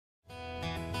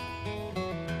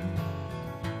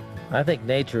I think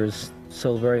nature is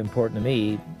so very important to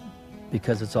me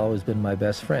because it's always been my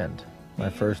best friend, my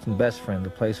first and best friend, the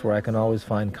place where I can always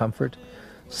find comfort,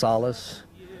 solace,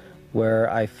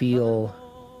 where I feel,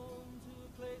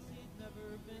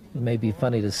 it may be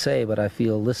funny to say, but I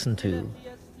feel listened to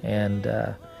and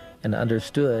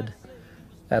understood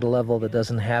at a level that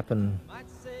doesn't happen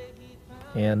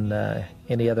in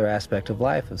any other aspect of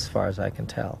life as far as I can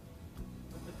tell.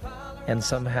 And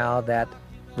somehow that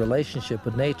relationship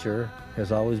with nature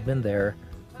has always been there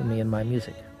for me in my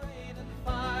music.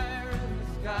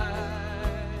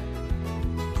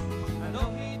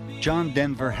 John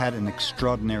Denver had an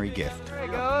extraordinary gift.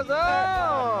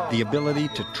 The ability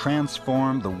to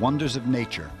transform the wonders of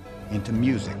nature into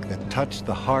music that touched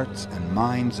the hearts and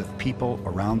minds of people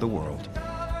around the world.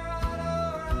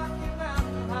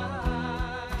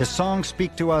 His songs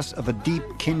speak to us of a deep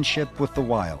kinship with the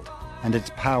wild and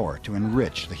its power to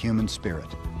enrich the human spirit.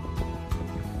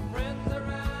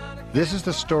 This is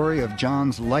the story of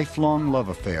John's lifelong love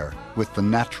affair with the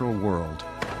natural world.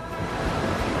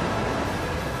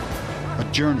 A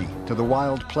journey to the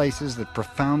wild places that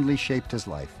profoundly shaped his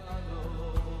life.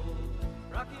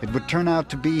 It would turn out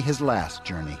to be his last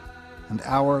journey, and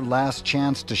our last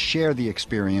chance to share the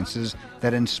experiences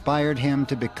that inspired him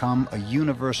to become a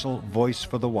universal voice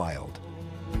for the wild.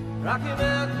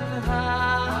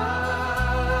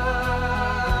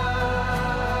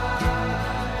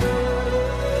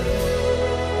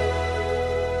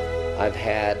 I've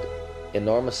had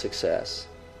enormous success,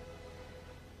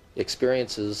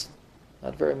 experiences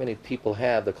not very many people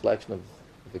have, the collection of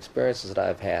experiences that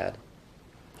I've had.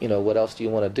 You know, what else do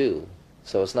you want to do?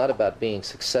 So it's not about being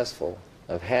successful.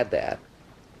 I've had that.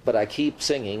 But I keep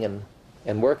singing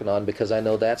and working on because I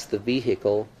know that's the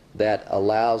vehicle that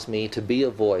allows me to be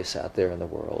a voice out there in the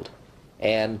world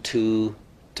and to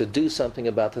do something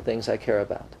about the things I care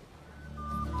about.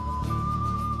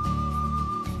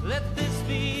 Let this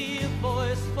be a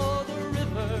voice for the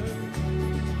river.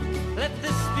 Let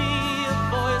this be a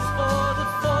voice for the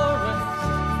forest.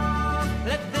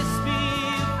 Let this be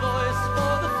a voice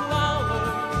for the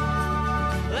flowers.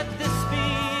 Let this be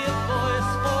a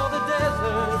voice for the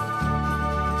desert.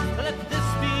 Let this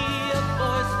be a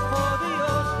voice for the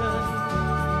ocean.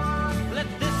 Let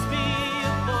this be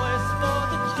a voice for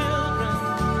the children.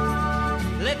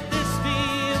 Let this be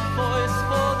a voice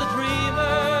for the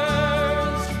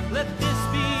dreamers. Let this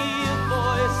be a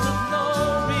voice of no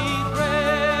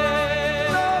regret.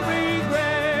 No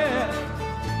regret.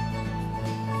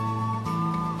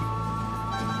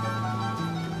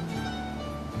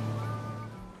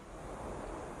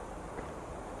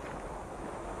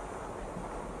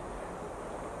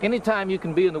 Anytime you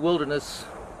can be in the wilderness,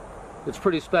 it's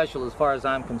pretty special as far as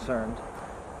I'm concerned.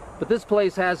 But this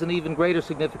place has an even greater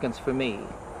significance for me.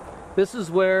 This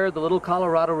is where the little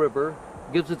Colorado River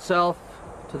gives itself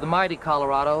to the mighty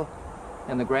Colorado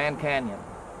and the Grand Canyon.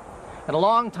 And a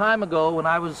long time ago, when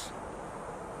I was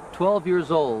 12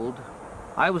 years old,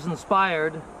 I was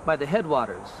inspired by the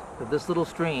headwaters of this little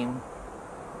stream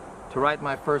to write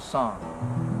my first song.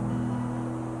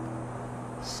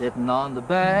 Sitting on the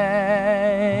banks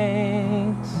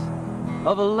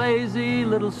of a lazy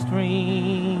little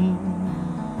stream,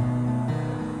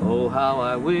 oh, how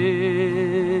I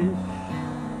wish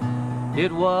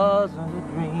it wasn't a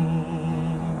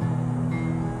dream.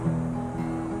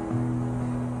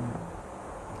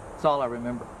 That's all I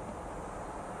remember.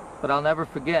 But I'll never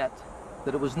forget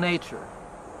that it was nature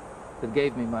that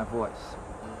gave me my voice.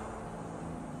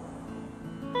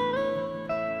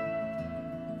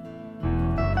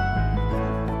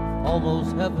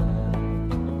 Almost heaven,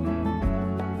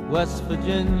 West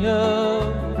Virginia,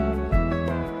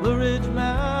 Blue Ridge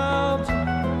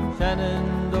Mountain,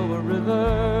 Shenandoah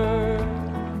River.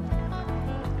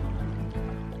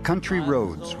 Country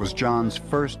Roads was John's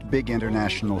first big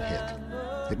international hit.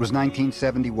 It was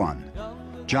 1971.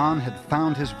 John had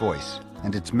found his voice,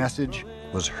 and its message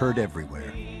was heard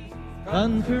everywhere.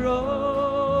 Country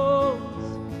roads,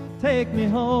 take me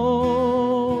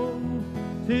home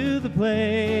to the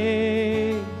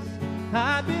place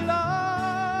I belong,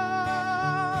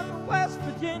 West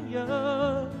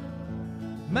Virginia,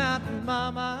 Mountain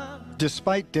Mama.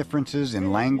 Despite differences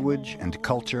in language and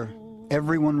culture,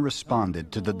 everyone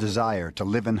responded to the desire to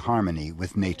live in harmony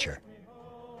with nature.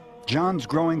 John's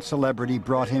growing celebrity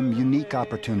brought him unique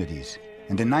opportunities,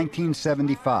 and in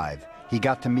 1975, he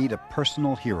got to meet a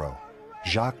personal hero,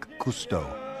 Jacques Cousteau.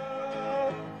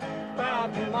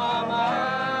 Mountain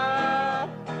Mama,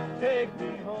 take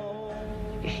me home.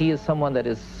 He is someone that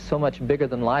is so much bigger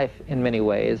than life in many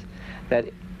ways that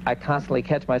I constantly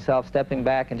catch myself stepping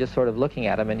back and just sort of looking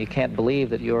at him, and you can't believe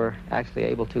that you're actually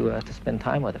able to spend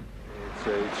time with him.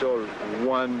 it's all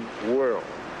one world.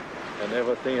 And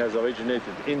everything has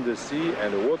originated in the sea,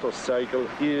 and the water cycle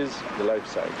is the life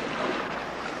cycle.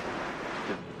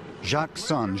 Jacques'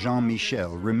 son,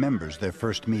 Jean-Michel, remembers their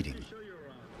first meeting.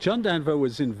 John Denver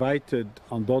was invited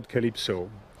on board Calypso,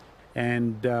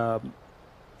 and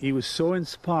he was so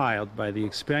inspired by the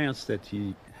experience that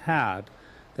he had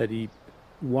that he,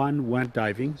 went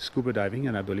diving, scuba diving,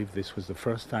 and I believe this was the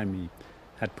first time he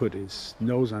had put his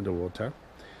nose underwater.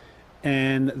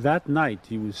 And that night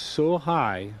he was so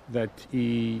high that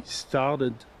he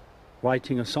started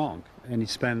writing a song, and he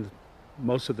spent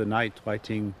most of the night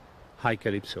writing High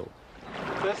Calypso.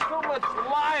 There's so much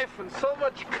life and so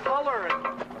much color.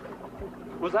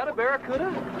 Was that a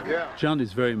barracuda? Yeah. John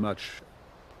is very much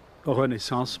a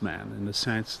Renaissance man in the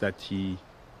sense that he's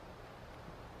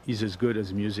as good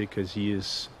as music as he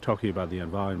is talking about the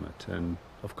environment. And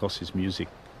of course his music,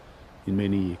 in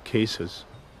many cases,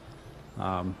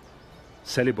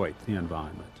 celebrate the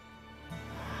environment.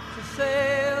 To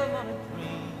sail on a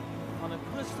dream, on a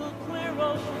crystal clear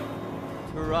ocean,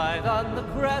 to ride on the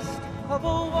crest of a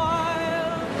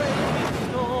wild raging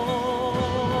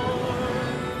storm,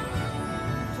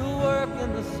 to work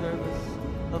in the service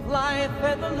of life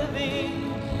and the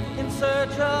living, in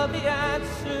search of the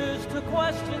answers to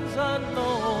questions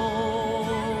unknown,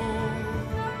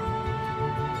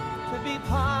 to be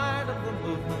part of the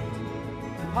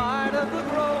movement, part of the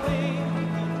growing,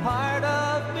 part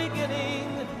of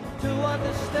beginning to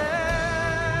understand.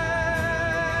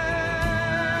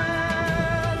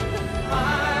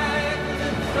 I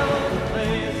could know the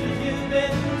places you've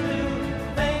been to,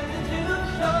 things that you've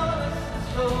shown us, the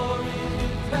stories you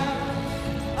tell.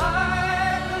 I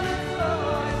could know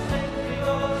I think we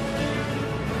go through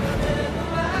in the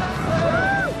last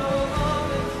service so long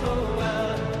and so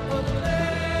well. For the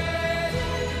lady,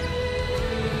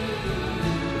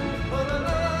 for the love, for the lady, for the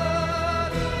love.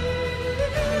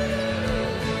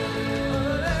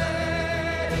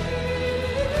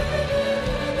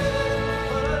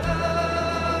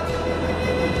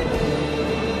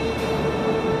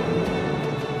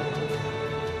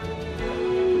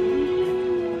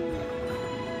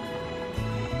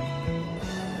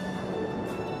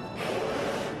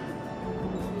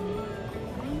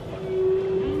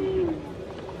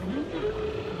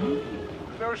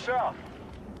 No south.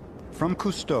 From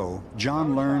Cousteau,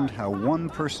 John learned how one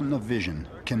person of vision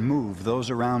can move those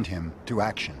around him to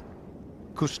action.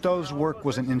 Cousteau's work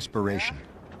was an inspiration.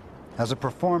 As a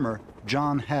performer,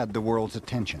 John had the world's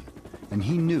attention, and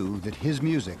he knew that his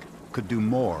music could do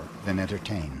more than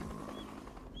entertain.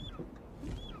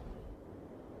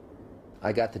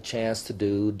 I got the chance to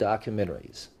do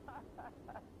documentaries,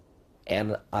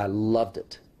 and I loved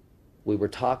it. We were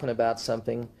talking about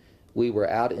something, we were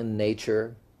out in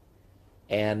nature,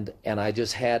 and I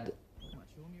just had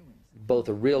both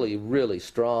a really, really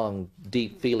strong,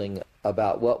 deep feeling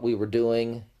about what we were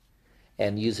doing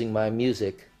and using my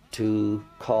music to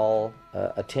call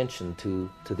attention to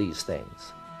these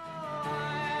things.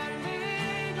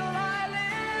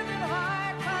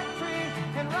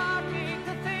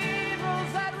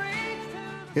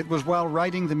 It was while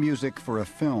writing the music for a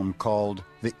film called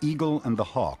The Eagle and the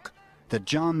Hawk that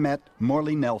John met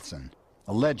Morley Nelson,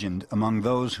 a legend among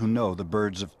those who know the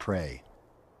birds of prey.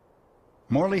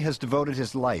 Morley has devoted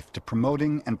his life to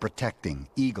promoting and protecting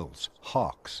eagles,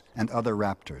 hawks, and other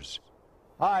raptors.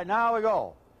 All right, now we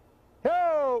go.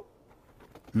 Yo!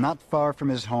 Not far from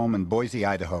his home in Boise,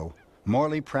 Idaho,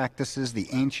 Morley practices the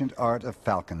ancient art of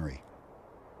falconry.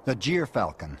 The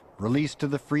gyrfalcon, released to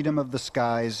the freedom of the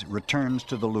skies, returns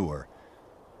to the lure.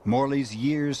 Morley's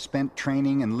years spent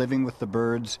training and living with the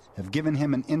birds have given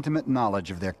him an intimate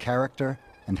knowledge of their character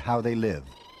and how they live.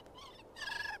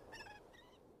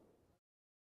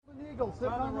 An eagle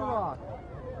sitting on the rock.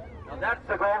 Now that's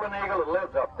the golden eagle that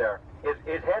lives up there.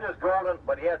 His head is golden,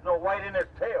 but he has no white in his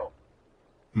tail.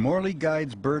 Morley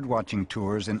guides birdwatching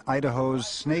tours in Idaho's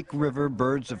Snake River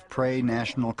Birds of Prey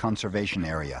National Conservation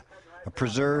Area, a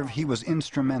preserve he was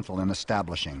instrumental in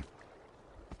establishing.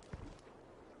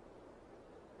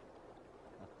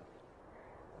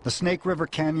 The Snake River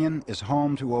Canyon is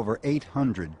home to over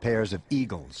 800 pairs of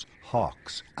eagles,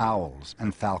 hawks, owls,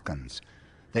 and falcons.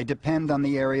 They depend on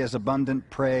the area's abundant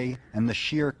prey and the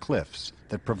sheer cliffs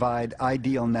that provide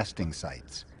ideal nesting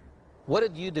sites. What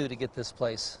did you do to get this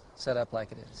place set up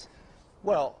like it is?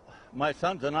 Well, my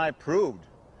sons and I proved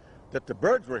that the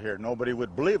birds were here. Nobody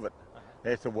would believe it.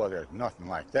 They said, well, there's nothing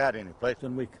like that anyplace.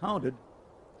 And we counted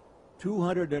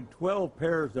 212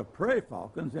 pairs of prairie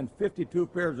falcons and 52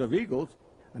 pairs of eagles,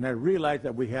 and I realized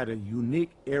that we had a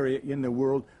unique area in the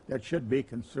world that should be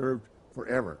conserved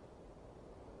forever.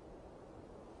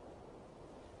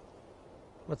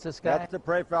 What's this guy? That's the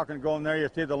prairie falcon going there. You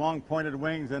see the long pointed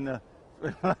wings and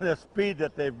the speed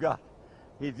that they've got.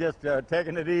 He's just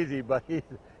taking it easy, but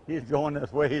he's going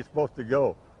this way he's supposed to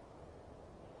go.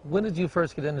 When did you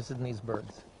first get interested in these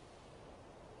birds?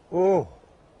 Oh,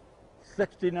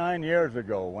 69 years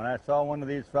ago when I saw one of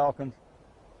these falcons.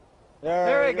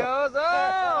 There he goes.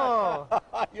 Oh!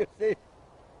 You see,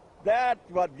 that's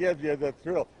what gives you the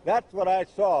thrill. That's what I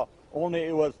saw, only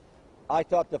it was, I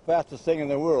thought, the fastest thing in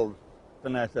the world.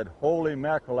 And I said, holy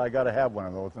mackerel, I got to have one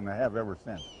of those, and I have ever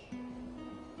since.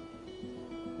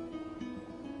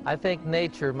 I think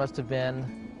nature must have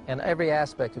been, and every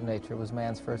aspect of nature was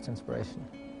man's first inspiration.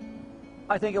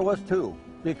 I think it was too,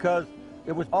 because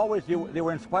it was always, they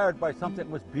were inspired by something that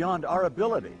was beyond our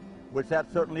ability, which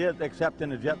that certainly is, except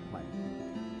in a jet plane.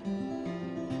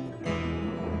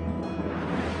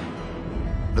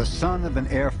 The son of an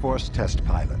Air Force test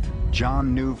pilot,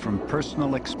 John knew from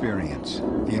personal experience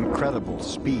the incredible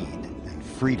speed and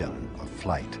freedom of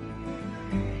flight.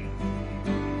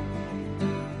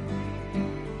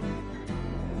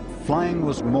 Flying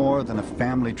was more than a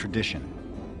family tradition.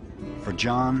 For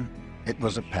John, it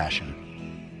was a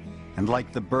passion. And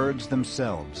like the birds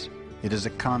themselves, it is a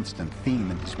constant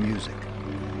theme in his music.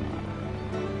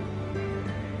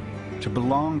 To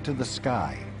belong to the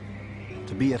sky,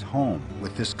 to be at home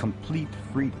with this complete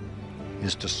freedom,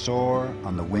 is to soar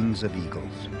on the wings of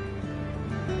eagles.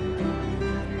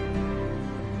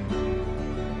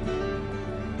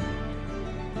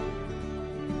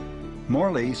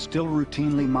 Morley still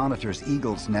routinely monitors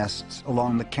eagles' nests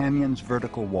along the canyon's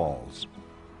vertical walls.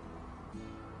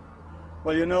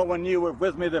 Well, you know, when you were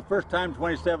with me the first time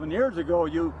 27 years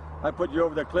ago, I put you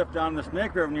over the cliff down the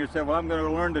Snake River, and you said, well, I'm going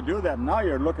to learn to do that. And now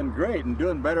you're looking great and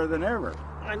doing better than ever.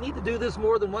 I need to do this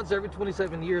more than once every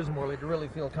 27 years, Morley, to really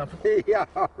feel comfortable. Yeah,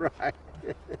 all right.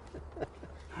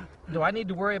 Do I need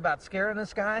to worry about scaring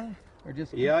this guy? Or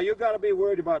just... Yeah, you got to be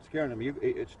worried about scaring him.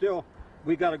 It's still,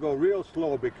 we got to go real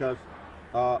slow because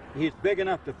he's big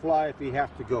enough to fly if he has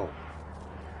to go.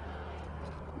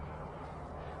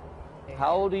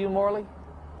 How old are you, Morley?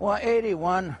 Well,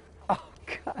 81. Oh,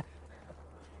 God.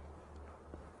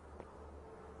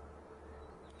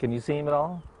 Can you see him at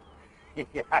all?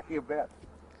 Yeah, you bet.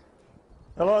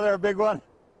 Hello there, big one.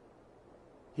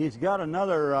 He's got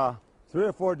another 3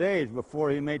 or 4 days before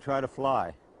he may try to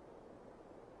fly.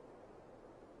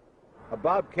 A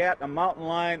bobcat, a mountain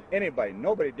lion, anybody,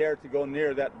 nobody dares to go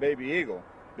near that baby eagle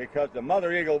because the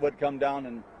mother eagle would come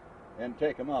down and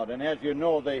take him out. And as you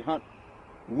know, they hunt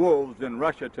wolves in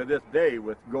Russia to this day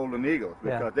with golden eagles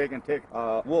because they can take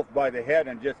a wolf by the head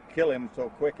and just kill him so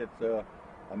quick, it's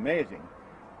amazing.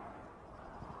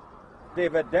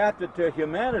 They've adapted to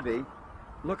humanity.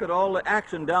 Look at all the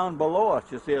action down below us.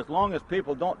 You see, as long as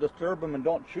people don't disturb them and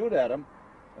don't shoot at them,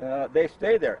 they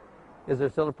stay there. Is there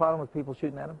still a problem with people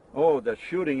shooting at him? Oh, the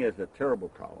shooting is a terrible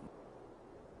problem.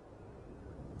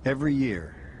 Every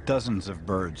year, dozens of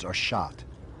birds are shot,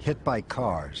 hit by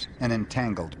cars, and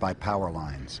entangled by power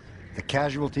lines, the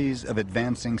casualties of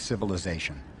advancing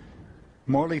civilization.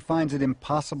 Morley finds it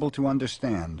impossible to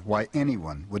understand why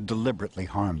anyone would deliberately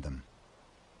harm them.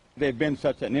 They've been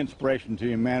such an inspiration to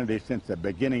humanity since the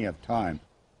beginning of time.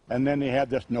 And then they have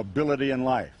this nobility in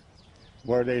life,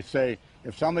 where they say,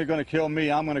 if somebody's going to kill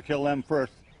me, I'm going to kill them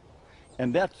first.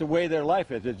 And that's the way their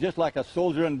life is. It's just like a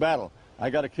soldier in battle. I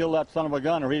got to kill that son of a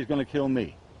gun or he's going to kill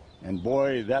me. And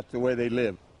boy, that's the way they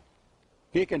live.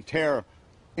 He can tear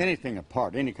anything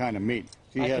apart, any kind of meat.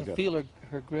 I can feel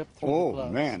her grip through the gloves.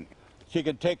 Oh, man. She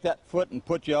could take that foot and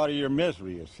put you out of your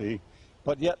misery, you see.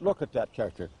 But yet, look at that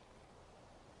character.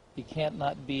 You can't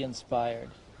not be inspired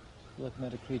looking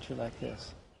at a creature like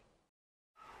this.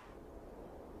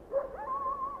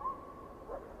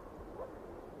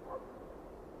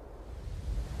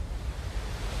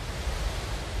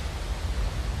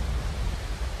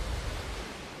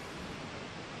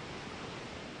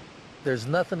 There's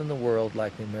nothing in the world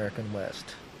like the American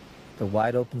West. The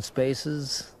wide open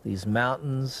spaces, these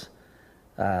mountains,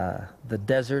 the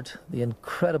desert, the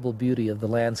incredible beauty of the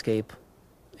landscape,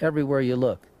 everywhere you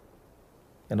look.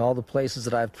 In all the places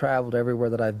that I've traveled, everywhere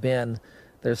that I've been,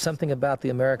 there's something about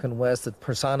the American West that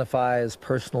personifies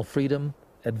personal freedom,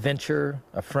 adventure,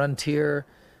 a frontier,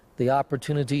 the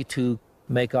opportunity to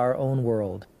make our own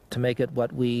world, to make it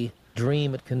what we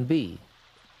dream it can be.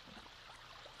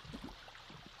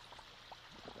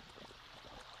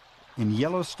 In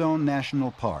Yellowstone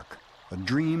National Park, a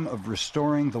dream of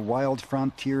restoring the wild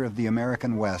frontier of the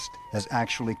American West has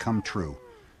actually come true.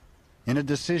 In a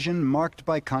decision marked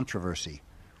by controversy,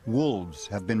 wolves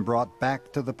have been brought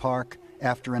back to the park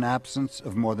after an absence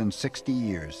of more than 60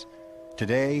 years.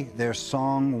 Today, their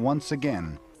song once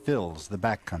again fills the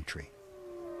backcountry.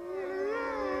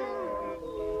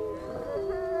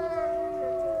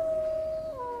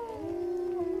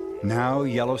 Now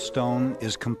Yellowstone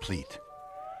is complete.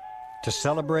 To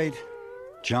celebrate,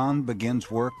 John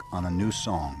begins work on a new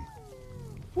song.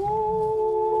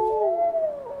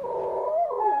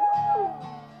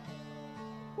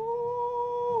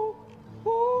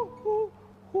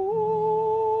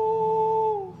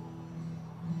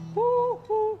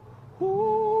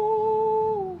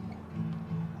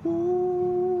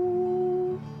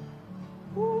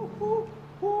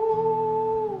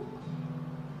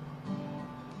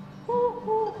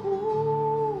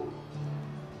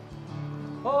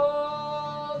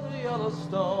 Oh, the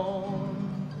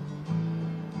Yellowstone,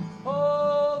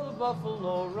 oh, the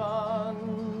buffalo run,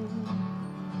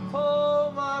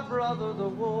 oh, my brother the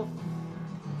wolf,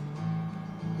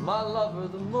 my lover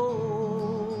the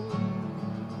moon,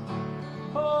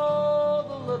 oh,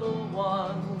 the little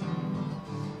one,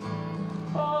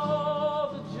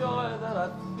 oh, the joy that I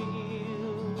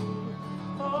feel,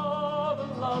 oh, the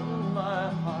love in my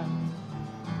heart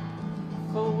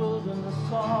for wilderness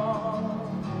song.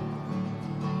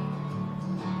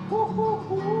 Ooh,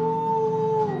 ooh, ooh.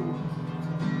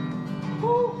 Ooh,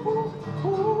 ooh,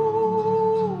 ooh.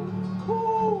 Ooh,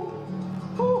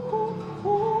 ooh,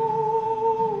 ooh.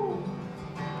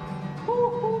 Ooh,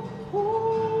 ooh, ooh.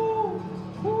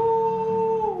 Ooh.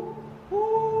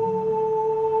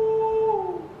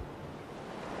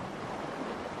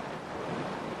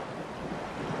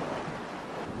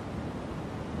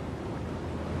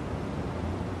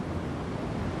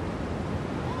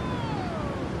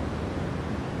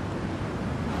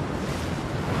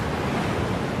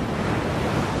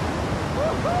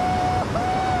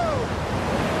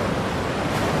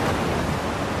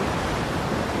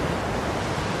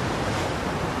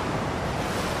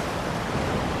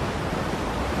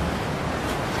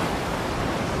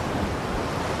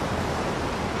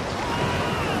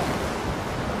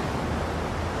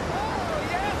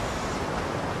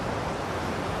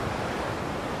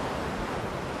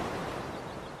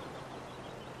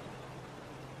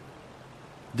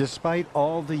 Despite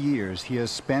all the years he has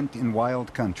spent in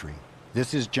wild country,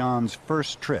 this is John's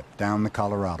first trip down the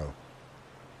Colorado.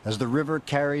 As the river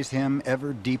carries him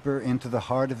ever deeper into the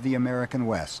heart of the American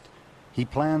West, he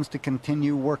plans to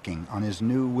continue working on his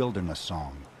new wilderness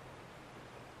song.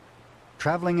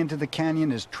 Traveling into the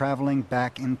canyon is traveling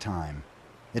back in time.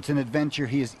 It's an adventure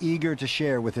he is eager to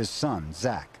share with his son,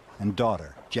 Zach, and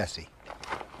daughter, Jessie.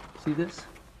 See this?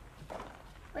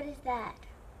 What is that?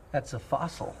 That's a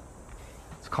fossil.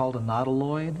 It's called a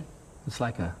nautiloid. It's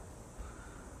like a,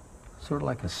 sort of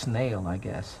like a snail, I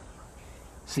guess.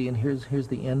 See, and here's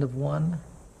the end of one.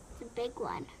 It's a big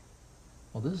one.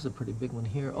 Well, this is a pretty big one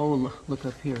here. Oh, look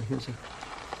up here. Here's a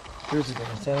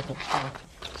stand up.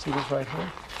 See this right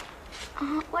here?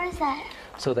 What is that?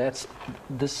 So that's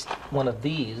this one of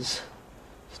these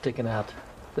sticking out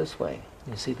this way.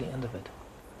 You see the end of it.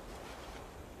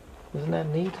 Isn't that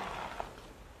neat?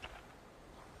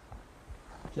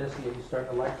 Jessie, are you starting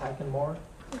to like hiking more?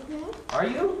 Mm-hmm. Are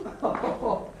you?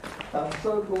 Oh, I'm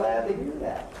so glad to hear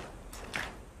that.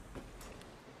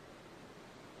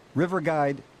 River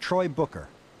guide Troy Booker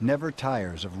never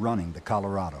tires of running the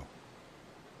Colorado.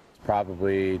 It's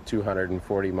probably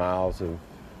 240 miles of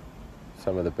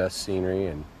some of the best scenery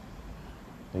and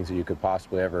things that you could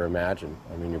possibly ever imagine.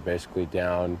 I mean, you're basically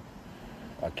down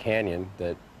a canyon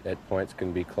that at points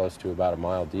can be close to about a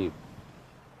mile deep.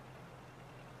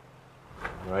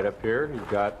 Right up here, you've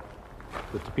got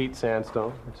the Tepete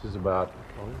Sandstone, which is about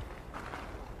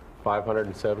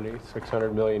 570,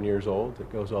 600 million years old.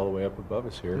 It goes all the way up above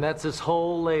us here. And that's this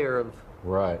whole layer of...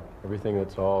 Right, everything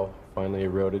that's all finely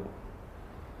eroded.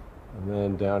 And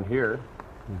then down here,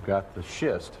 you've got the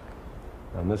schist.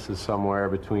 And this is somewhere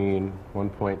between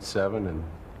 1.7 and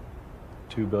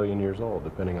 2 billion years old,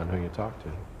 depending on who you talk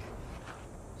to.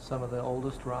 Some of the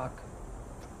oldest rock.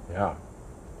 Yeah.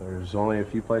 There's only a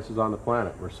few places on the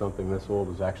planet where something this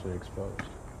old is actually exposed.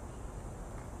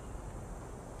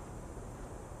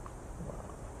 Wow.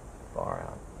 Far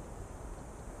out.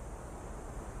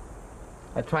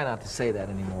 I try not to say that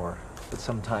anymore, but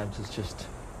sometimes it's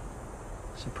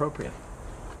appropriate.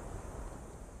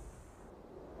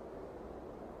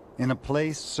 In a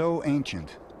place so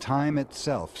ancient, time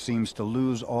itself seems to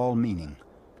lose all meaning.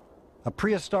 A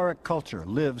prehistoric culture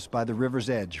lives by the river's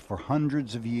edge for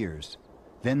hundreds of years,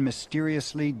 then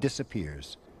mysteriously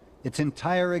disappears, its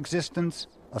entire existence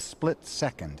a split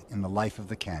second in the life of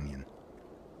the canyon.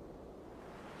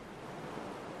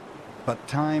 But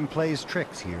time plays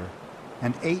tricks here,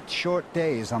 and 8 short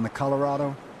days on the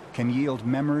Colorado can yield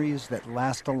memories that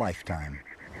last a lifetime.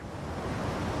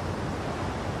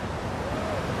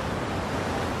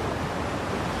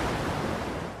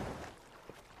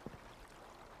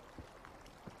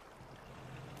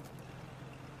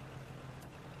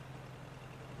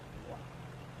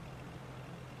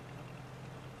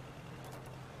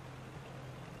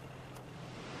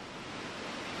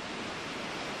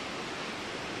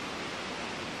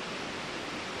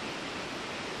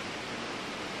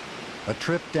 A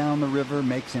trip down the river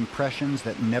makes impressions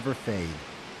that never fade.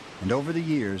 And over the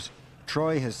years,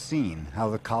 Troy has seen how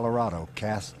the Colorado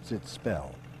casts its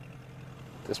spell.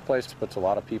 This place puts a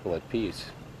lot of people at peace.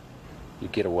 You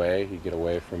get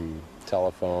away from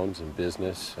telephones and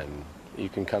business, and you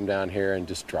can come down here and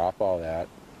just drop all that,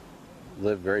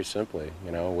 live very simply,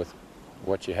 you know, with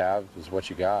what you have is what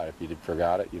you got. If you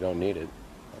forgot it, you don't need it.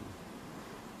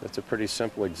 It's a pretty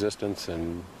simple existence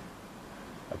and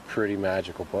a pretty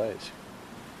magical place.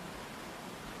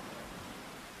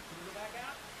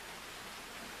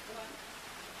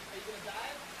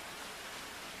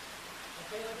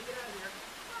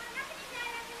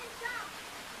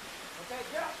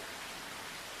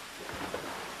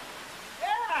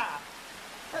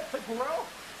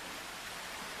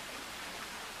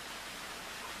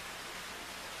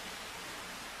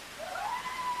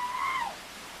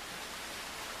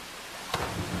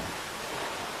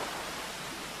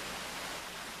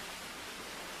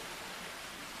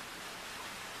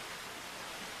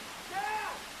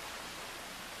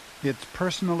 It's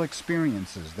personal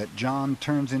experiences that John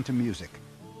turns into music,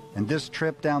 and this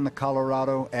trip down the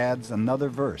Colorado adds another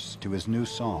verse to his new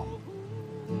song.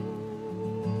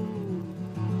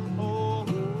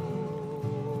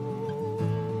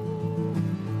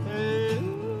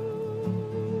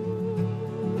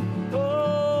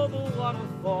 Oh, the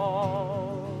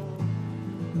waterfall,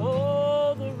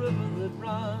 oh, the river that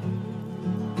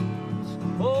runs,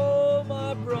 oh,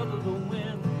 my brother the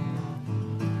wind,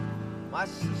 my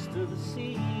sister the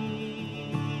sea,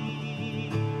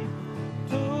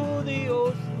 to the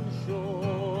ocean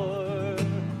shore,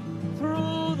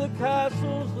 through the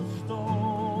castles of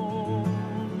stone,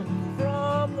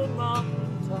 from the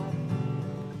mountain top,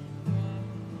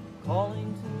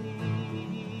 calling to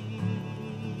me.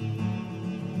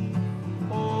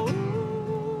 Oh,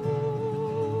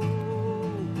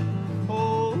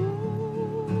 oh,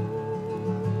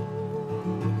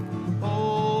 oh,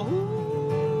 oh.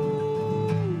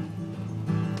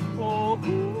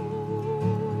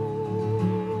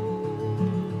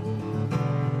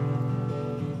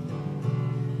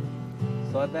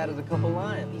 So I've added a couple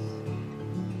lines.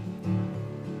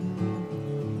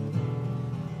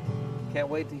 Can't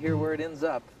wait to hear where it ends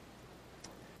up.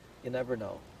 You never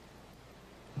know.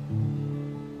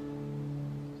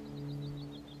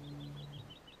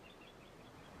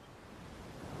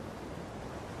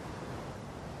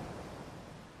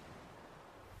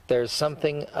 There's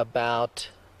something about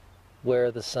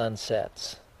where the sun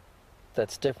sets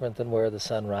that's different than where the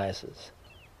sun rises.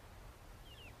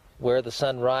 Where the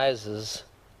sun rises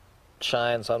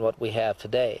shines on what we have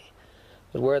today,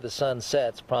 but where the sun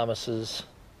sets promises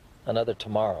another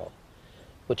tomorrow,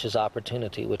 which is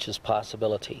opportunity, which is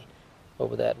possibility.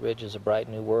 Over that ridge is a bright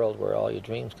new world where all your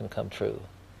dreams can come true.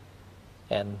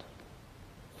 And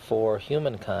for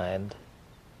humankind,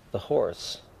 the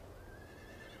horse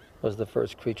was the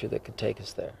first creature that could take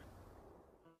us there.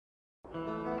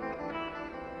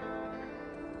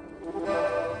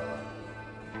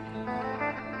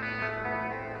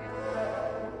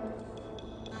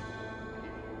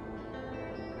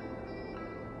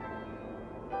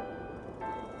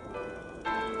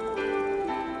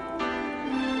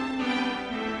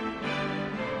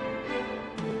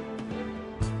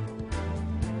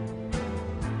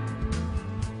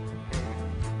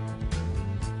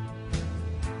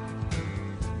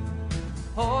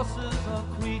 Horses are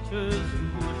creatures who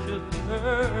worship the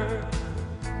earth.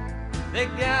 They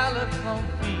gallop on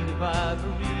feet of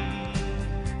ivory,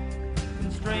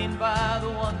 constrained by the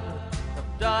wonder of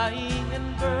dying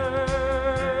and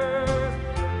birth.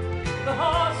 The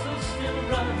horses still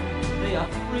run, they are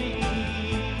free.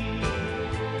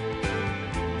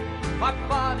 My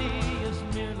body is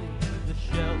merely the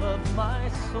shell of my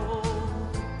soul,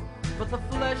 but the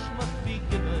flesh must be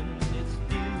given its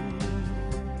due.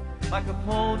 Like a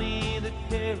pony that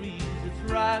carries its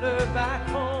rider back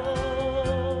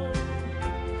home,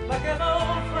 like an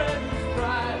old friend who's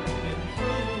driving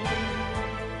through.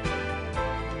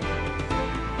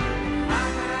 I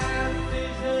had a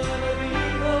vision of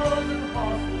eagles and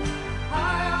horses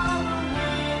high on the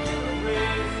wing in the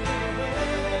racing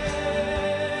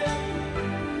wind,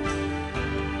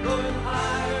 going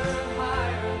higher and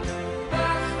higher,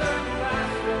 faster and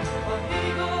faster, on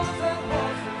eagles and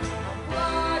horses are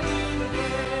flying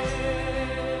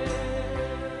again,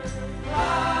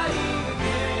 flying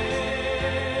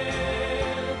again,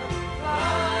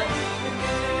 flying again.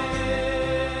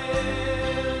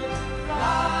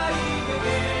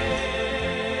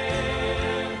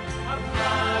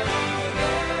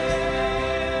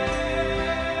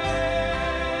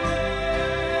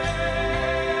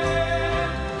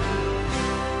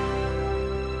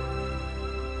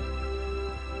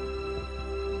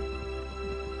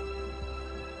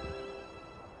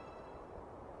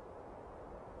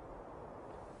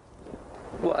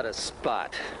 What a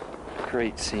spot.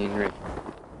 Great scenery.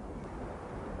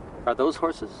 Are those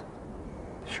horses?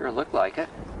 Sure look like it.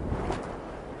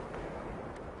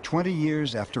 20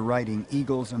 years after writing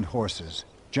Eagles and Horses,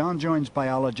 John joins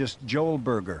biologist Joel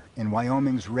Berger in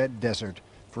Wyoming's Red Desert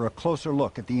for a closer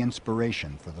look at the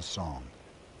inspiration for the song.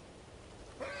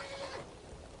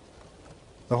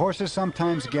 The horses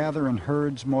sometimes gather in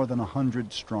herds more than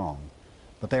 100 strong,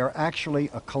 but they are actually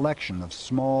a collection of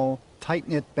small,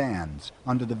 tight-knit bands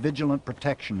under the vigilant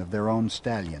protection of their own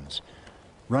stallions.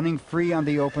 Running free on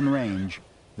the open range,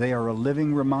 they are a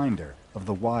living reminder of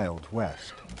the Wild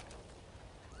West.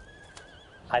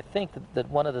 I think that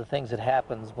one of the things that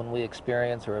happens when we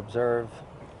experience or observe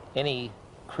any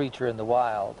creature in the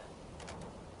wild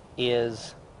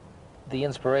is the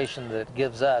inspiration that it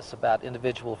gives us about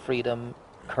individual freedom,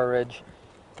 courage,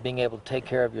 being able to take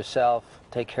care of yourself,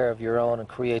 take care of your own, and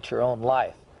create your own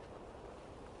life.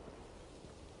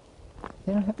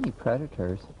 They don't have any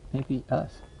predators. Maybe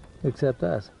us. Except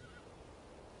us.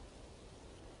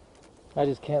 I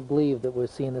just can't believe that we're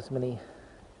seeing this many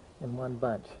in one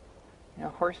bunch. You know,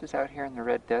 horses out here in the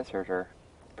Red Desert are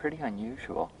pretty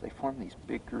unusual. They form these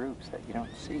big groups that you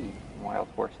don't see in wild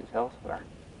horses elsewhere.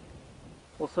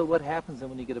 Well, so what happens then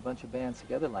when you get a bunch of bands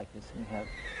together like this and you have...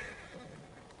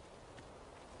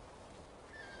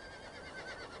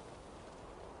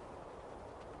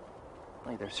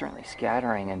 They're certainly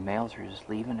scattering, and males are just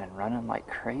leaving and running like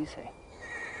crazy.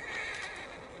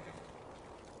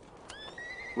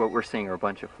 What we're seeing are a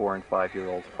bunch of 4- and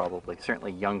 5-year-olds probably,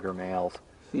 certainly younger males.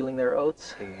 Feeling their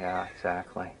oats? Yeah,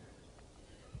 exactly.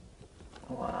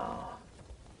 Wow.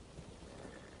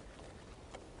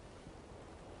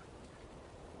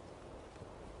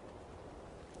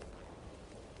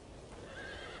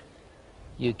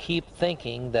 You keep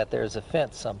thinking that there's a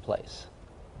fence someplace,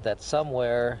 that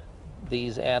somewhere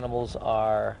these animals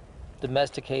are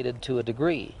domesticated to a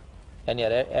degree, and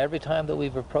yet every time that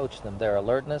we've approached them, their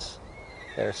alertness,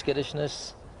 their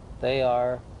skittishness, they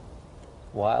are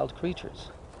wild creatures.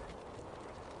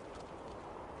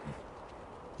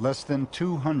 Less than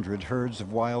 200 herds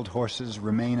of wild horses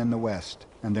remain in the West,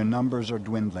 and their numbers are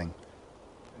dwindling.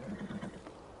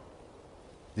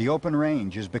 The open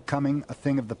range is becoming a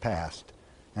thing of the past,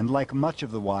 and like much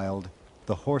of the wild,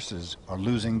 the horses are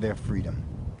losing their freedom.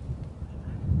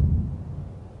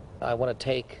 I want to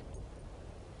take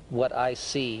what I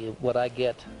see, what I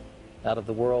get out of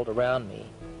the world around me,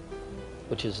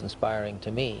 which is inspiring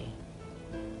to me,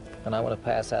 and I want to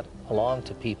pass that along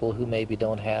to people who maybe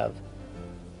don't have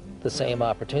the same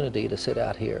opportunity to sit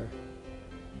out here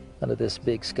under this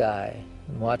big sky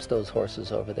and watch those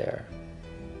horses over there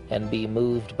and be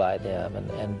moved by them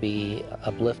and be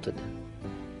uplifted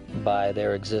by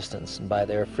their existence and by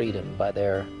their freedom, by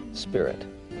their spirit.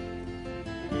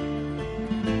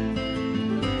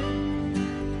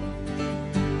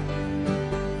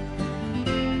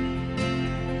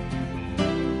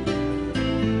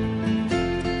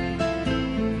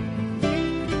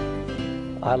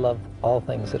 I love all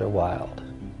things that are wild,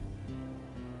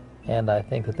 and I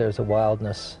think that there's a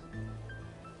wildness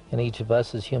in each of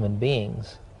us as human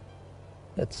beings.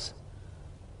 It's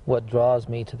what draws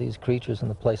me to these creatures and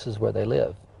the places where they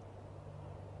live.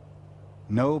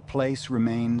 No place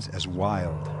remains as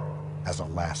wild as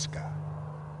Alaska.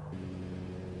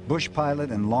 Bush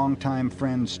pilot and longtime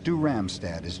friend Stu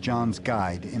Ramstad is John's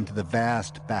guide into the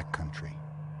vast backcountry.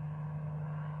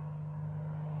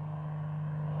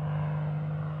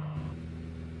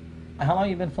 How long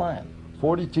have you been flying?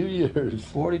 42 years.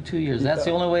 42 years. That's the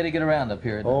only way to get around up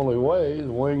here, isn't it? Only way.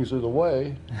 The wings are the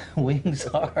way. Wings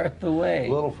are the way.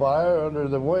 A little fire under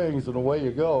the wings and away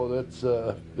you go.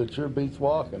 That sure beats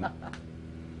walking.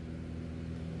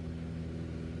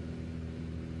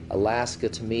 Alaska,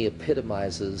 to me,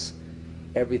 epitomizes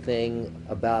everything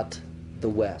about the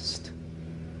West.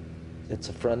 It's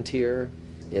a frontier.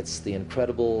 It's the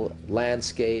incredible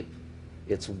landscape.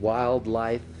 It's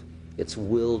wildlife. It's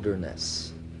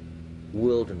wilderness.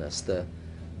 Wilderness, the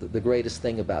greatest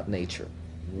thing about nature,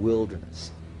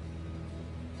 wilderness.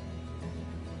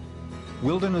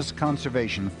 Wilderness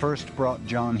conservation first brought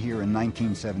John here in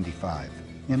 1975.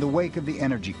 In the wake of the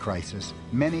energy crisis,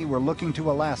 many were looking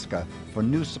to Alaska for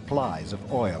new supplies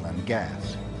of oil and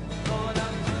gas.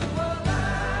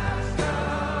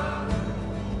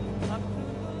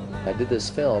 I did this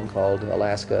film called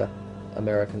Alaska,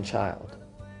 American Child.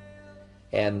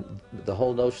 And the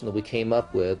whole notion that we came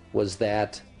up with was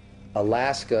that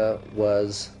Alaska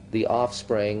was the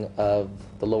offspring of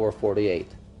the lower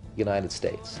 48 United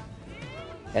States.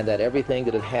 And that everything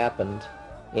that had happened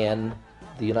in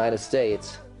the United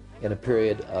States in a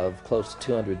period of close to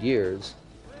 200 years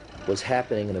was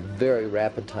happening in a very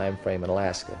rapid time frame in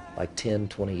Alaska, like 10,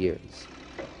 20 years.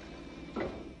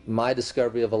 My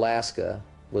discovery of Alaska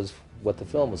was what the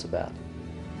film was about.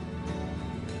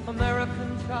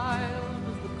 American child,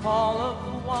 is the call of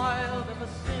the wild ever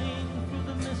sing through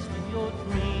the mist of your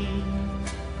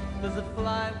dreams? Does it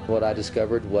fly with What I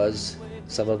discovered was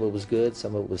some of it was good,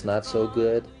 some of it was not so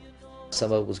good.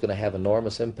 Some of it was going to have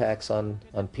enormous impacts on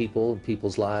people and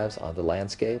people's lives, on the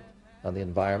landscape, on the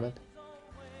environment.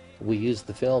 We used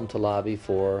the film to lobby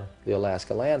for the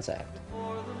Alaska Lands Act.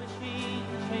 for the machine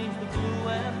to change the blue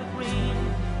and the green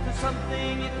to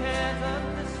something you can't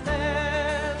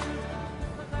understand?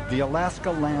 The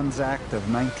Alaska Lands Act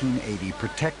of 1980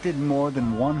 protected more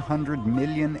than 100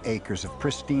 million acres of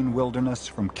pristine wilderness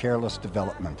from careless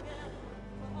development.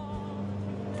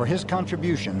 For his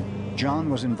contribution, John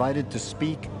was invited to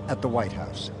speak at the White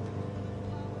House.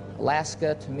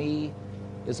 Alaska, to me,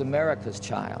 is America's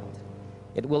child.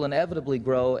 It will inevitably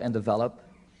grow and develop,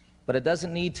 but it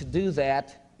doesn't need to do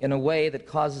that in a way that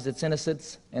causes its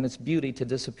innocence and its beauty to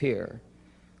disappear.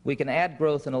 We can add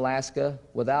growth in Alaska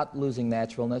without losing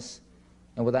naturalness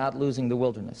and without losing the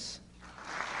wilderness.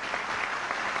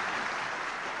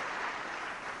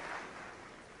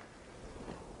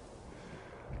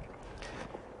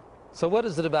 So what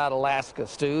is it about Alaska,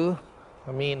 Stu?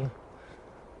 I mean,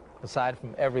 aside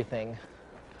from everything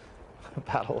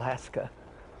about Alaska.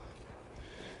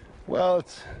 Well,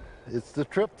 it's the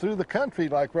trip through the country,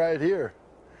 like right here.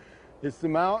 It's the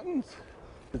mountains,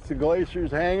 it's the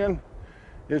glaciers hanging,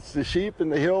 it's the sheep in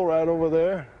the hill right over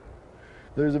there.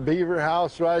 There's a beaver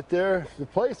house right there. The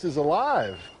place is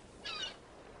alive.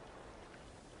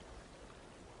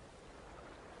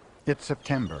 It's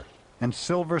September, and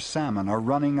silver salmon are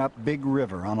running up Big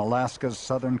River on Alaska's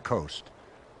southern coast.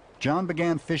 John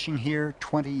began fishing here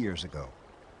 20 years ago.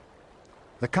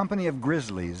 The company of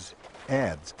grizzlies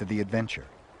adds to the adventure.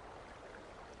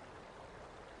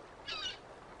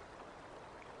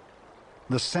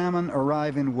 The salmon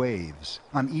arrive in waves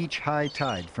on each high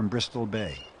tide from Bristol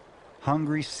Bay.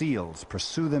 Hungry seals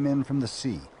pursue them in from the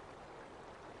sea.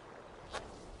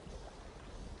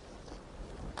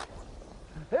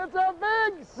 It's a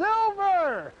big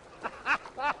silver!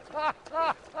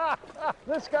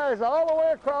 This guy's all the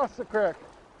way across the creek.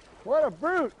 What a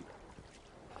brute!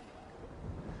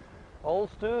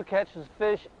 Old Stu catches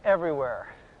fish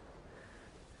everywhere.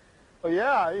 Oh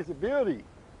yeah, he's a beauty.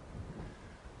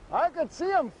 I could see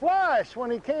him flash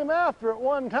when he came after it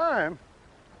one time.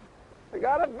 We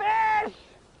got a fish!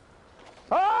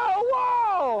 Oh,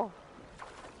 whoa!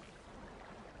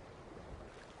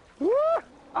 Woo!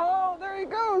 Oh, there he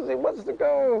goes. He wants to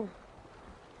go.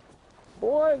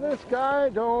 Boy, this guy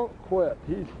don't quit.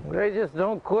 They just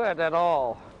don't quit at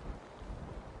all.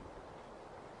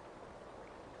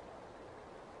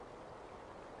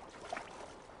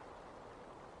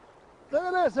 Look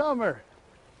at this Hummer.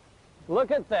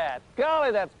 Look at that.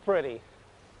 Golly, that's pretty.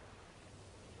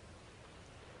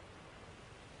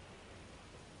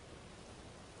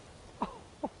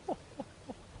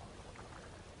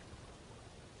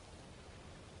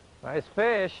 Nice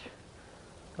fish.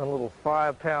 A little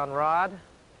 5-pound rod.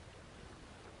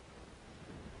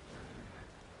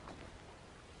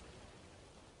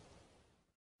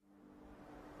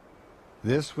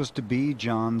 This was to be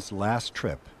John's last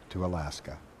trip to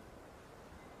Alaska.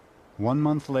 1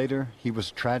 month later, he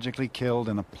was tragically killed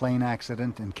in a plane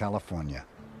accident in California.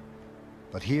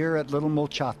 But here at Little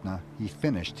Mulchatna, he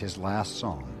finished his last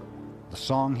song, the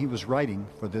song he was writing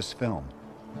for this film.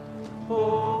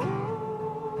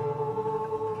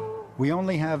 We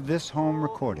only have this home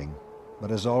recording, but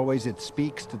as always, it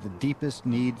speaks to the deepest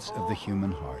needs of the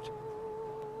human heart.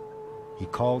 He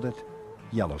called it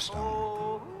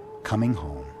Yellowstone, Coming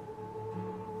Home.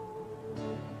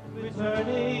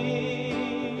 Returning,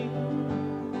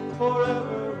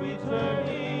 forever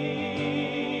returning,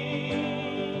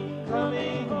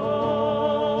 coming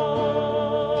home,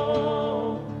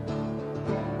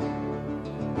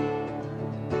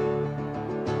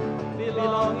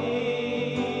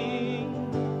 belonging,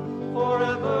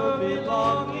 forever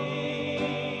belonging,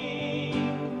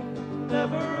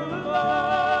 never alone.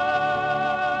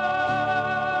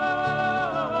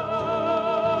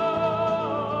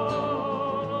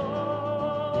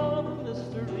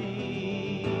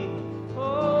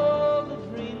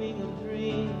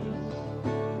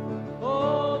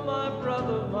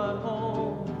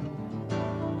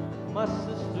 My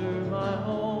sister, my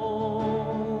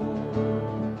home.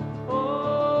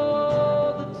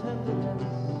 Oh, the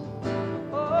tenderness,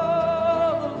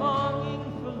 oh, the longing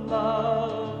for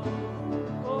love,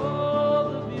 oh,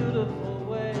 the beautiful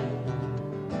way,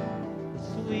 the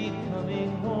sweet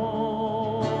coming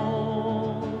home.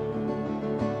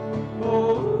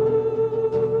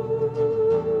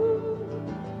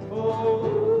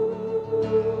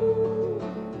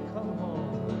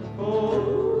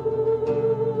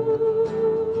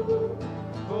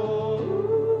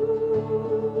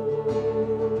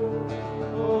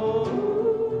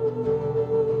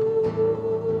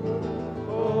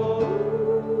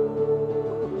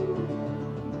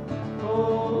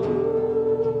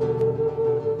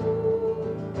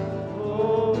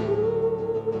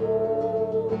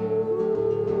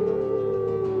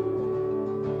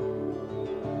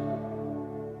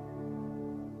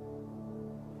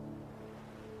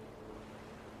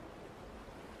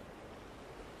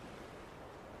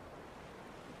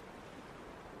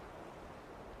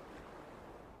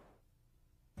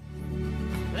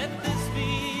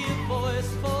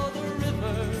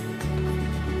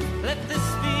 Let this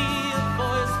be a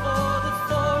voice for the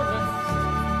forest.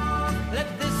 Let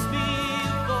this be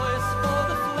a voice for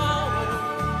the flowers.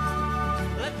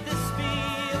 Let this be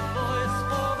a voice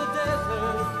for the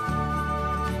desert.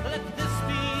 Let this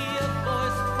be a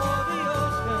voice for the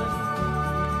ocean.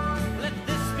 Let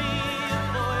this be a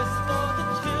voice for the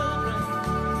children.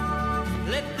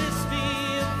 Let this be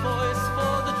a voice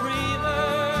for the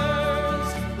dreamers.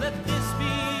 Let this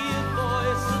be a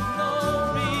voice of no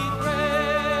regret.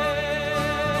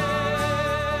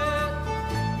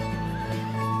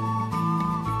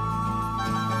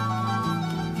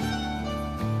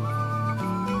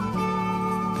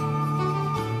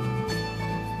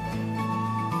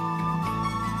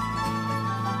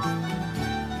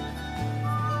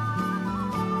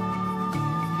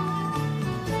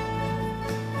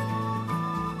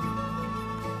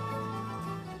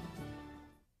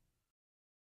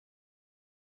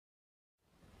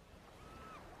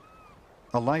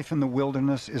 A life in the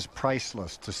wilderness is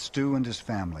priceless to Stu and his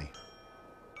family.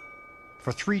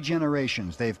 For 3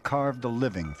 generations, they've carved a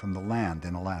living from the land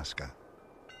in Alaska.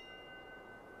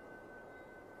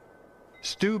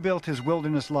 Stu built his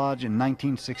wilderness lodge in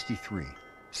 1963,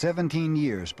 17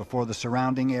 years before the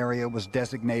surrounding area was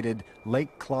designated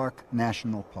Lake Clark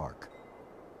National Park.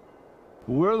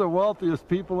 We're the wealthiest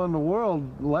people in the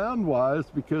world land-wise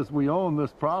because we own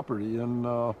this property,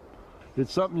 and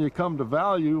it's something you come to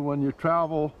value when you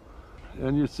travel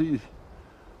and you see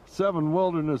 7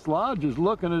 wilderness lodges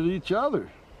looking at each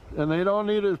other, and they don't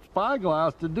need a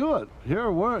spyglass to do it. Here,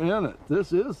 we're in it.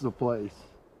 This is the place.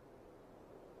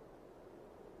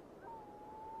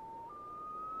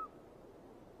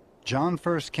 John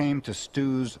first came to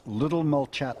Stu's Little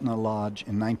Mulchatna Lodge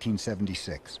in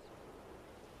 1976.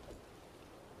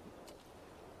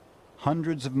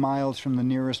 Hundreds of miles from the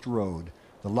nearest road,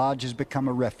 the lodge has become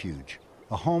a refuge,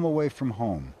 a home away from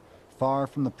home, far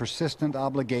from the persistent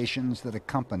obligations that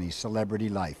accompany celebrity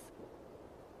life.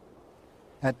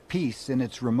 At peace in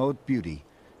its remote beauty,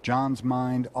 John's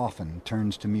mind often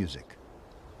turns to music.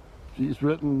 He's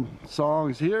written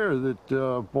songs here that,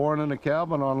 Born in a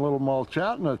Cabin on Little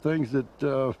Mulchatna, things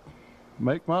that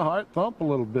make my heart thump a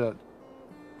little bit.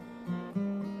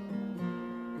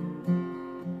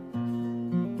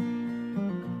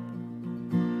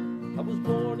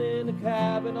 In a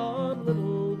cabin on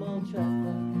Little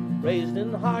Mulchatna, raised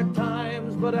in hard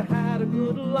times, but I had a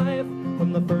good life.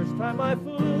 From the first time I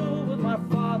flew with my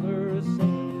father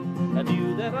singing, I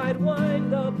knew that I'd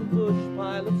wind up a bush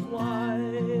pilot's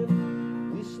wife.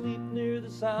 We sleep near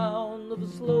the sound of a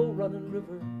slow-running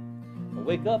river. I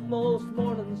wake up most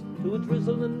mornings to a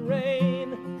drizzling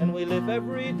rain, and we live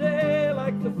every day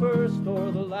like the first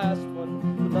or the last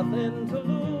one, with nothing to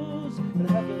lose and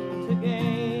heaven to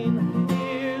gain.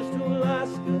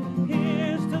 Alaska,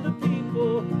 here's to the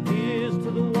people, here's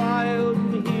to the wild,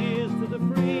 and here's to the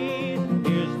free.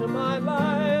 Here's to my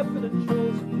life in a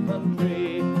chosen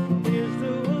country. Here's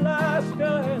to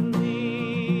Alaska and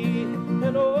thee.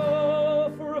 And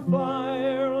oh, for a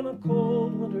fire on a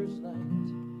cold winter's night,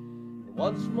 and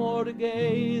once more to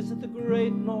gaze at the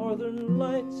great northern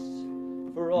lights,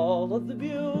 for all of the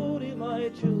beauty my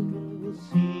children will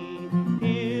see.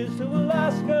 Here's to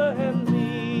Alaska and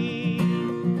thee.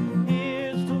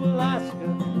 Alaska,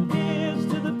 here's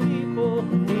to the people,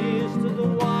 here's to the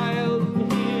wild,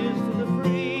 here's to the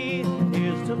free.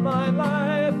 Here's to my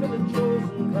life in a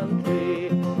chosen country.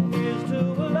 Here's to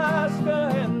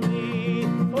Alaska and thee.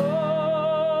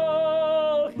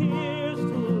 Oh, here's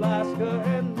to Alaska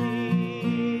and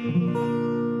thee.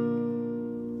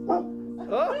 Oh,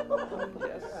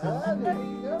 yes.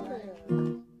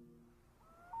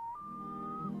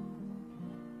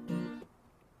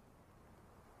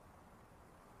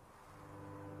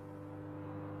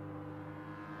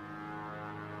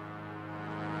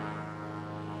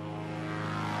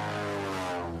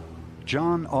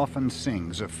 John often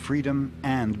sings of freedom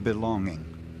and belonging.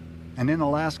 And in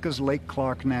Alaska's Lake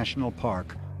Clark National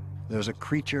Park, there's a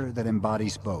creature that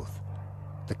embodies both,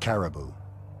 the caribou.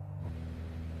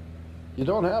 You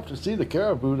don't have to see the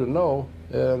caribou to know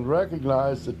and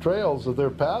recognize the trails of their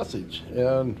passage.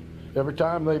 And every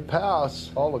time they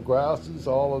pass, all the grasses,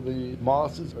 all of the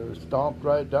mosses are stomped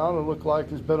right down and look like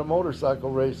there's been a motorcycle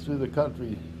race through the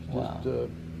country. Wow.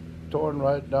 Just torn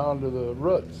right down to the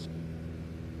roots.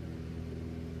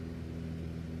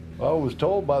 I was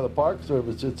told by the Park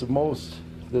Service it's the most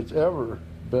that's ever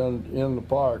been in the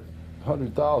park,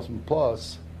 100,000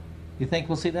 plus. You think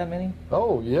we'll see that many?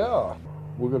 Oh, yeah.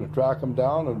 We're going to track them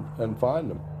down and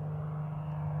find them.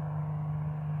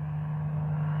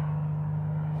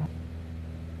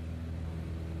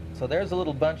 So there's a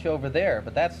little bunch over there,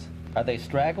 but are they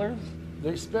stragglers?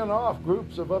 they spin off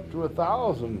groups of up to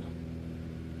 1,000.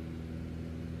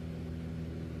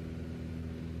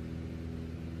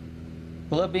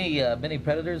 Will there be many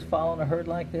predators following a herd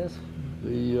like this?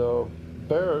 The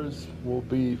bears will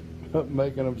be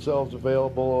making themselves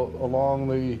available along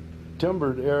the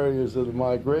timbered areas of the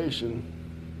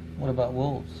migration. What about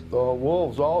wolves?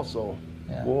 Wolves also.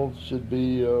 Yeah. Wolves should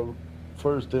be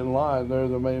first in line. They're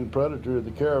the main predator of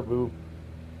the caribou.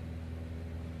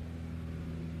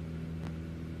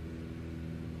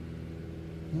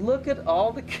 Look at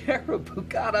all the caribou.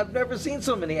 God, I've never seen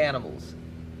so many animals.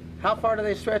 How far do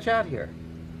they stretch out here?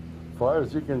 As far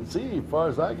as you can see, as far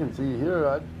as I can see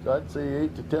here, I'd say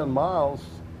 8 to 10 miles.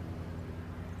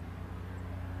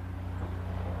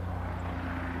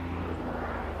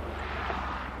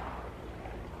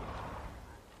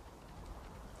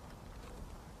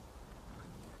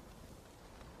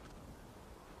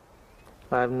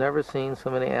 I've never seen so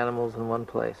many animals in one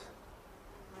place.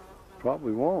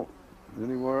 Probably won't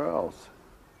anywhere else.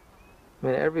 I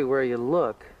mean, everywhere you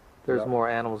look, there's Yep. more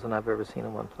animals than I've ever seen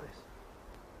in one place.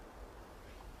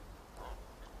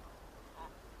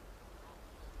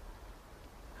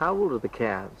 How old are the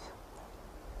calves?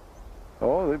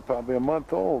 Oh, they're probably a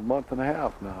month old, month and a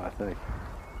half now, I think.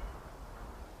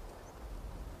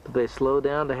 Do they slow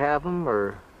down to have them,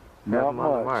 or have Not them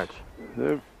on the much. march?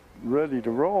 They're ready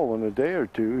to roll in a day or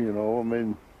two, you know. I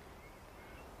mean,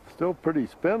 still pretty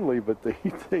spindly, but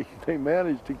they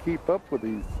manage to keep up with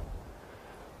these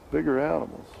bigger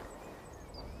animals.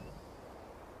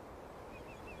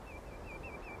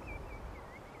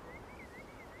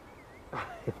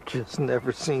 I've just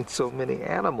never seen so many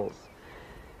animals.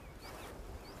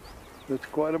 It's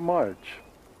quite a march.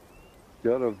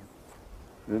 Got a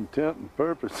intent and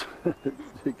purpose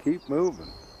to keep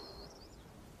moving.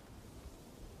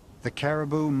 The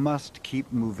caribou must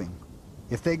keep moving.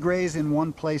 If they graze in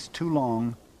one place too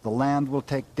long, the land will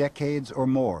take decades or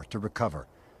more to recover.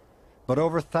 But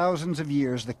over thousands of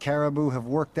years, the caribou have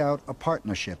worked out a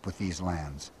partnership with these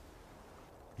lands.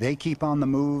 They keep on the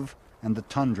move, and the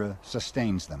tundra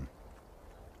sustains them.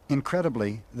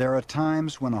 Incredibly, there are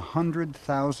times when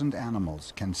 100,000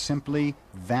 animals can simply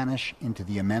vanish into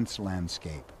the immense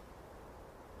landscape.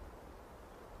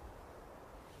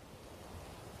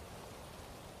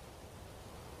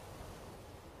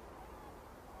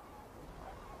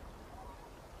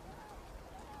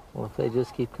 Well, if they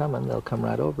just keep coming, they'll come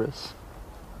right over us.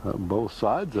 Both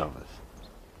sides of us.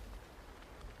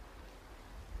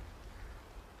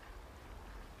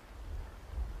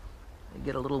 They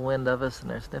get a little wind of us and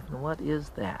they're sniffing. What is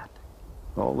that?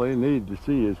 All they need to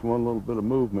see is one little bit of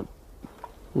movement.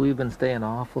 We've been staying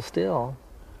awful still.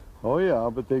 Oh yeah,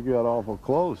 but they got awful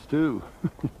close too.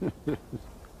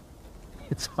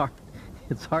 It's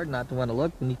hard not to want to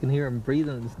look when you can hear them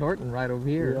breathing and snorting right over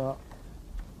here. Yeah.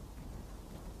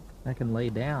 I can lay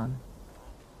down.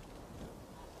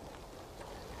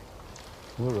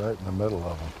 We're right in the middle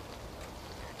of them.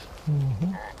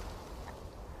 Mm-hmm.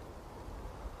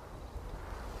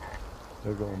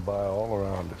 They're going by all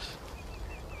around us.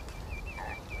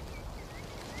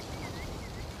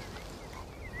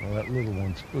 Well, that little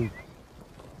one's spooked.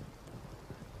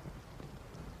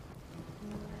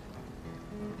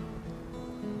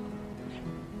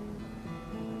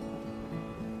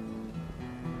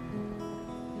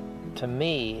 To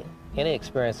me, any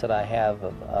experience that I have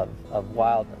of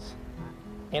wildness,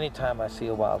 anytime I see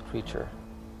a wild creature,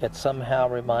 it somehow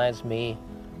reminds me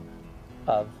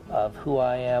of who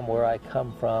I am, where I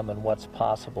come from, and what's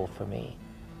possible for me.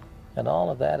 And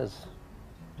all of that is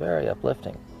very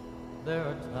uplifting. There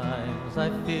are times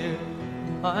I fear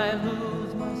I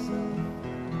lose myself.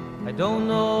 I don't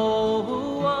know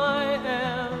who I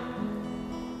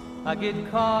am. I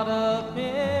get caught up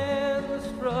in the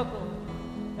struggle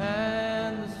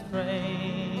and the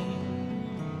strain.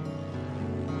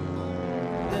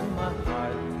 Then my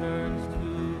heart turns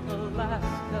to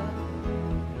Alaska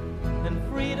and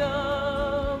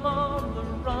freedom on the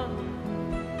run.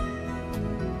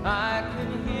 I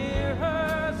can hear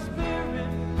her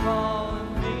spirit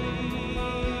calling me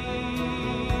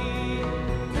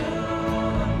to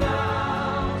the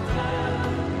mountain.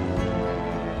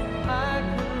 I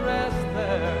can rest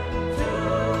there to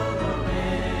the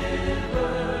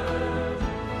river.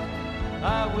 I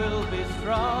will be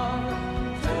strong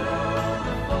to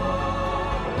the forest.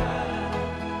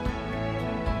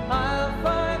 I'll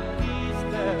find peace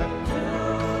there to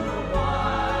the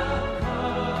wild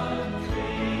country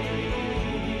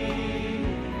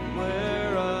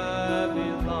where I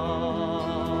belong.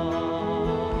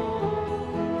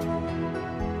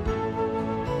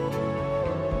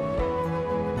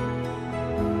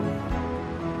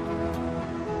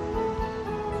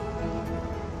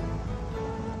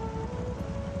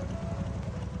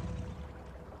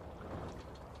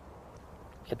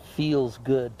 it feels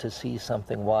good to see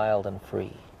something wild and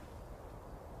free,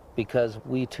 because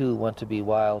we too want to be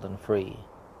wild and free.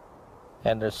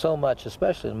 And there's so much,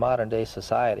 especially in modern day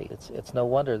society, it's no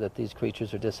wonder that these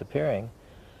creatures are disappearing,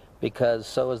 because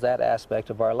so is that aspect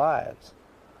of our lives.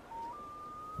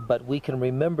 But we can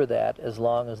remember that as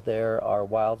long as there are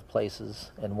wild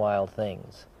places and wild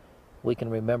things. We can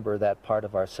remember that part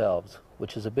of ourselves,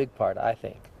 which is a big part, I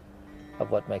think,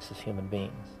 of what makes us human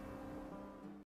beings.